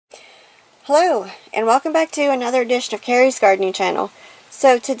Hello, and welcome back to another edition of Carrie's Gardening Channel.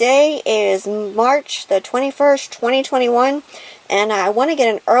 So today is March the 21st, 2021, and I want to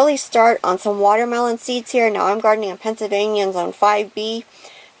get an early start on some watermelon seeds here. Now I'm gardening in Pennsylvania in Zone 5B,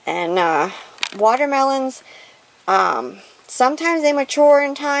 and watermelons, sometimes they mature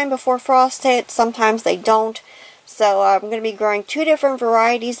in time before frost hits, sometimes they don't. So I'm going to be growing two different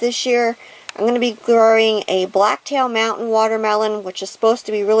varieties this year. I'm going to be growing a Blacktail Mountain watermelon, which is supposed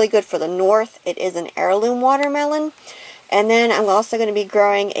to be really good for the north. It is an heirloom watermelon. And then I'm also going to be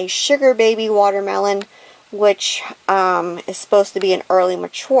growing a Sugar Baby watermelon, which is supposed to be an early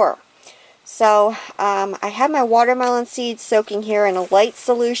mature. So I have my watermelon seeds soaking here in a light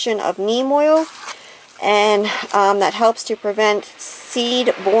solution of neem oil. And that helps to prevent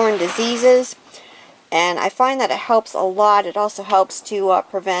seed-borne diseases. And I find that it helps a lot. It also helps to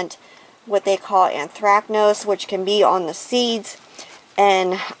prevent what they call anthracnose, which can be on the seeds,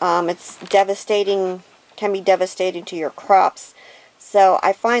 and it's devastating, can be devastating to your crops. So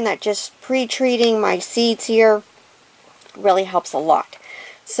I find that just pre-treating my seeds here really helps a lot.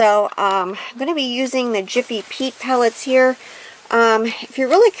 So I'm going to be using the Jiffy peat pellets here. If you're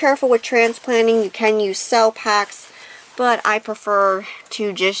really careful with transplanting, you can use cell packs, but I prefer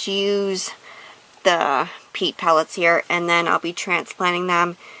to just use the peat pellets here, and then I'll be transplanting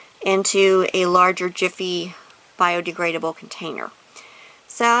them into a larger Jiffy biodegradable container.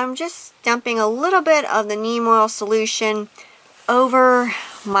 So I'm just dumping a little bit of the neem oil solution over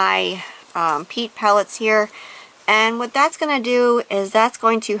my peat pellets here, and what that's going to do is that's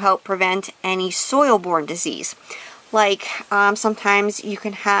going to help prevent any soil-borne disease. Like sometimes you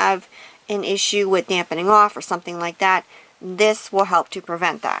can have an issue with dampening off or something like that. This will help to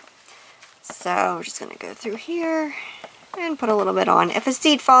prevent that. So I'm just going to go through here and put a little bit on. If a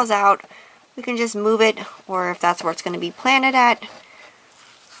seed falls out, we can just move it, or if that's where it's going to be planted at,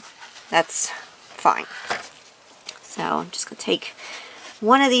 that's fine. So I'm just going to take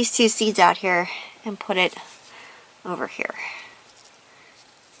one of these two seeds out here and put it over here.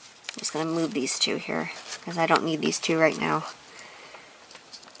 I'm just going to move these two here because I don't need these two right now.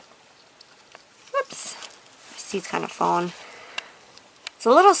 Whoops, my seed's kind of fallen. It's a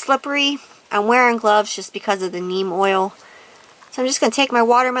little slippery. I'm wearing gloves just because of the neem oil. So I'm just going to take my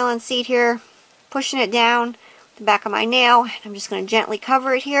watermelon seed here, pushing it down the back of my nail, and I'm just going to gently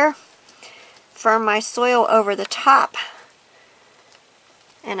cover it here. Firm my soil over the top.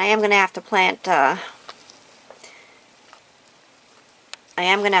 And I am going to have to plant, I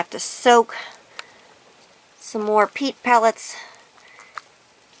am going to have to soak some more peat pellets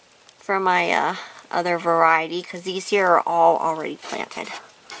for my other variety, because these here are all already planted.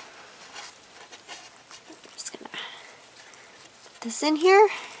 This in here,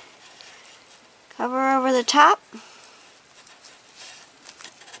 cover over the top,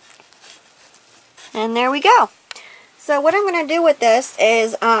 and there we go. So what I'm going to do with this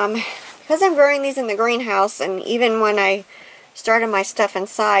is, because I'm growing these in the greenhouse, and even when I started my stuff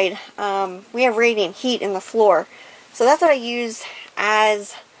inside, we have radiant heat in the floor. So that's what I use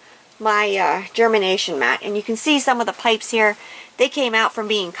as my germination mat. And you can see some of the pipes here, they came out from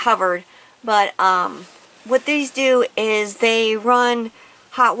being covered, but what these do is they run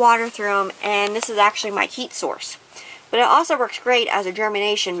hot water through them, and this is actually my heat source. But it also works great as a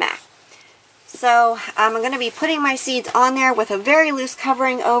germination mat. So I'm going to be putting my seeds on there with a very loose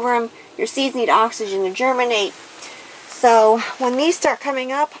covering over them. Your seeds need oxygen to germinate. So when these start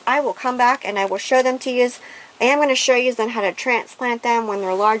coming up, I will come back and I will show them to you. I am going to show you then how to transplant them when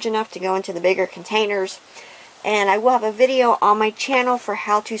they're large enough to go into the bigger containers. And I will have a video on my channel for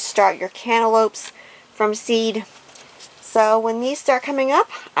how to start your cantaloupes from seed. So when these start coming up,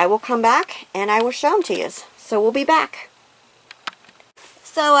 I will come back and I will show them to you. So we'll be back.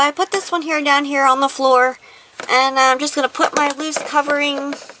 So I put this one here down here on the floor, and I'm just going to put my loose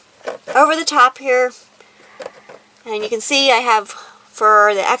covering over the top here. And you can see I have,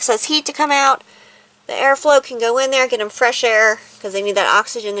 for the excess heat to come out, the airflow can go in there, get them fresh air, because they need that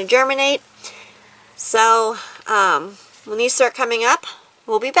oxygen to germinate. So when these start coming up,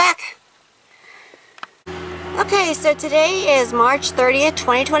 we'll be back. Okay, so today is March 30th,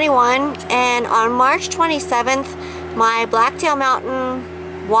 2021, and on March 27th, my Blacktail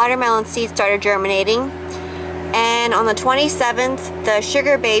Mountain watermelon seeds started germinating, and on the 27th, the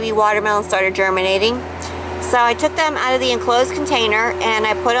Sugar Baby watermelon started germinating. So I took them out of the enclosed container, and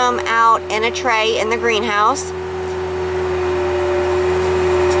I put them out in a tray in the greenhouse.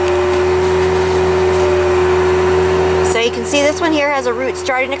 So you can see this one here has a root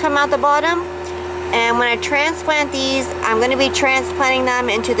starting to come out the bottom. And when I transplant these, I'm going to be transplanting them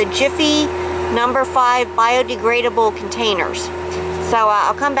into the Jiffy No. 5 biodegradable containers. So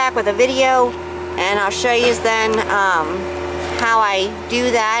I'll come back with a video and I'll show you then how I do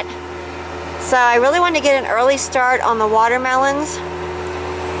that. So I really want to get an early start on the watermelons.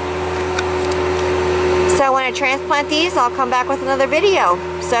 So when I transplant these, I'll come back with another video.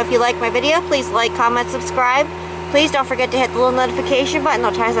 So if you like my video, please like, comment, subscribe. Please don't forget to hit the little notification button.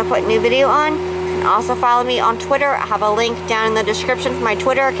 Those times I put a new video on. And also follow me on Twitter. I have a link down in the description for my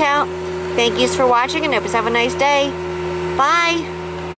Twitter account. Thank you for watching and hope you have a nice day. Bye.